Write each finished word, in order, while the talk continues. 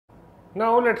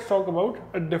Now let's talk about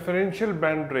a differential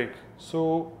band brake.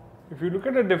 So if you look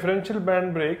at a differential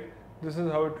band brake, this is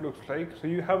how it looks like. So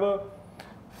you have a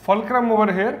fulcrum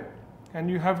over here and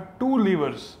you have two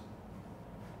levers.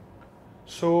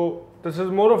 So this is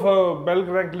more of a bell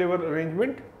crank lever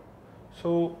arrangement.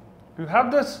 So you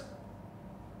have this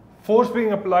force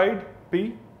being applied,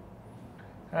 P,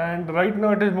 and right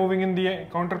now it is moving in the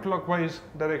counterclockwise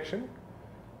direction.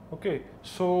 Okay,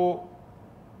 so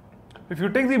if you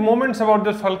take the moments about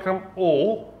this fulcrum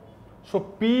O, so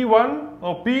P1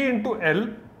 or P into L,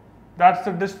 that's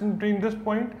the distance between this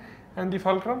point and the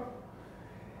fulcrum.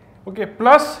 Okay,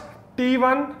 plus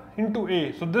T1 into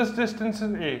A, so this distance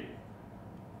is A.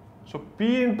 So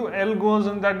P into L goes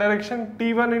in that direction,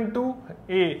 T1 into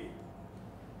A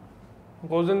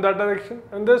goes in that direction,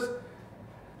 and this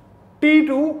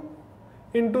T2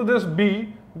 into this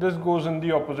B, this goes in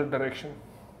the opposite direction.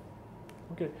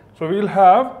 Okay, so we will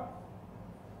have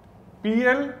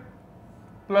PL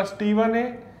plus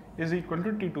T1A is equal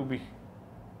to T2B.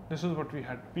 This is what we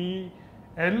had,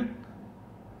 PL,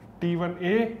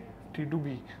 T1A,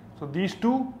 T2B. So these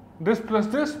two, this plus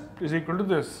this is equal to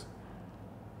this,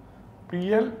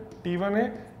 PL,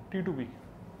 T1A, T2B.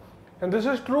 And this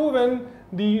is true when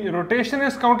the rotation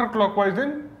is counterclockwise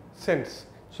in sense.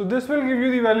 So this will give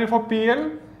you the value for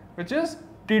PL, which is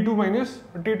T2 minus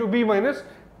T2B minus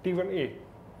T1A.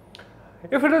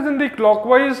 If it is in the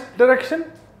clockwise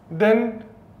direction, then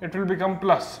it will become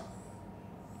plus.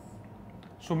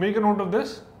 So make a note of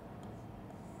this.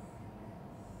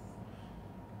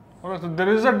 Alright, so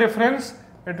there is a difference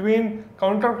between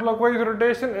counterclockwise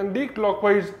rotation and the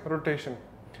clockwise rotation.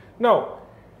 Now,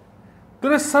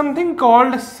 there is something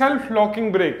called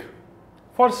self-locking brake.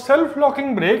 For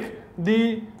self-locking brake,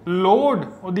 the load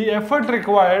or the effort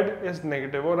required is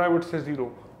negative, or I would say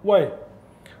 0. Why?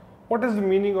 What is the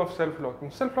meaning of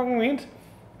self-locking? Self-locking means,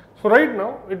 so right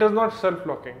now it is not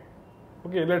self-locking.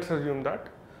 Okay, let's assume that.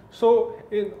 So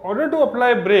in order to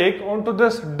apply brake onto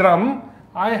this drum,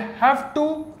 I have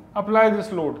to apply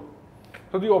this load.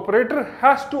 So the operator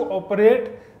has to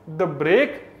operate the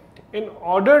brake in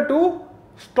order to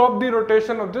stop the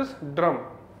rotation of this drum.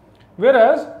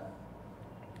 Whereas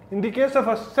in the case of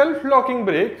a self-locking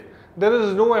brake, there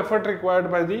is no effort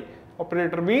required by the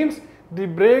operator, means the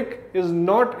brake is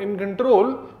not in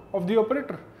control of the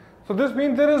operator. So this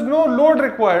means there is no load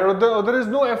required, or there is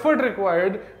no effort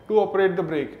required to operate the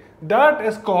brake. That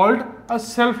is called a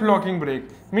self-locking brake.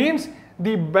 Means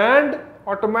the band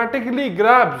automatically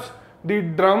grabs the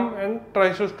drum and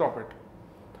tries to stop it.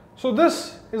 So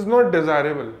this is not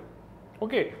desirable.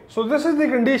 Okay, so this is the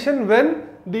condition when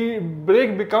the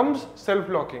brake becomes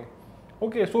self-locking.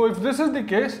 Okay, so if this is the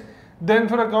case, then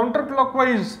for a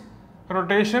counterclockwise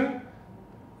rotation,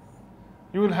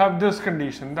 you will have this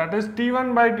condition, that is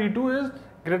T1 by T2 is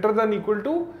greater than equal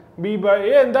to B by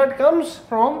A, and that comes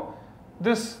from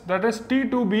this, that is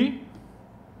T2B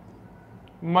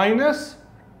minus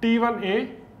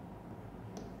T1A.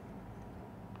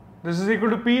 This is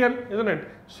equal to PL, isn't it?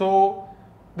 So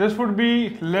this would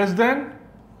be less than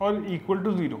or equal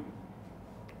to 0.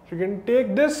 So you can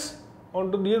take this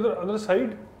onto the other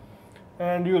side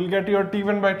and you will get your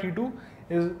T1 by T2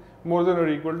 is more than or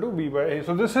equal to B by A.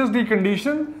 So this is the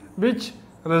condition which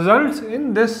results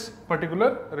in this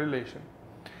particular relation.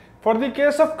 For the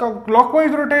case of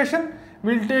clockwise rotation,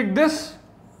 we will take this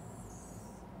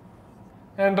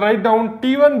and write down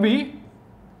T1B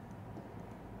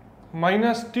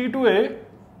minus T2A.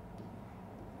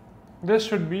 This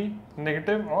should be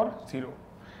negative or 0.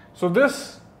 So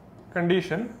this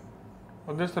condition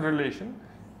or this relation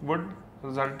would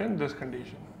result in this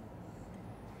condition.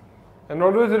 And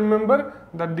always remember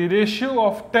that the ratio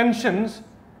of tensions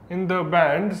in the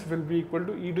bands will be equal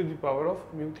to e to the power of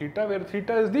mu theta, where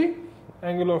theta is the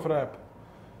angle of wrap.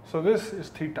 So this is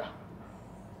theta.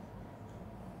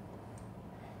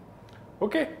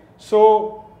 Okay,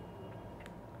 so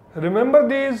remember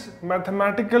these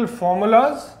mathematical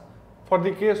formulas for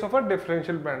the case of a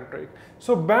differential band brake.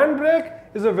 So band brake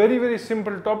is a very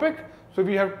simple topic. So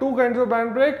we have two kinds of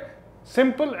band brake,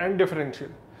 simple and differential.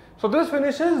 So this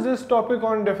finishes this topic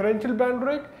on differential band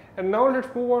brake, and now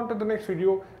let's move on to the next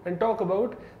video and talk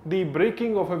about the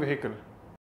braking of a vehicle.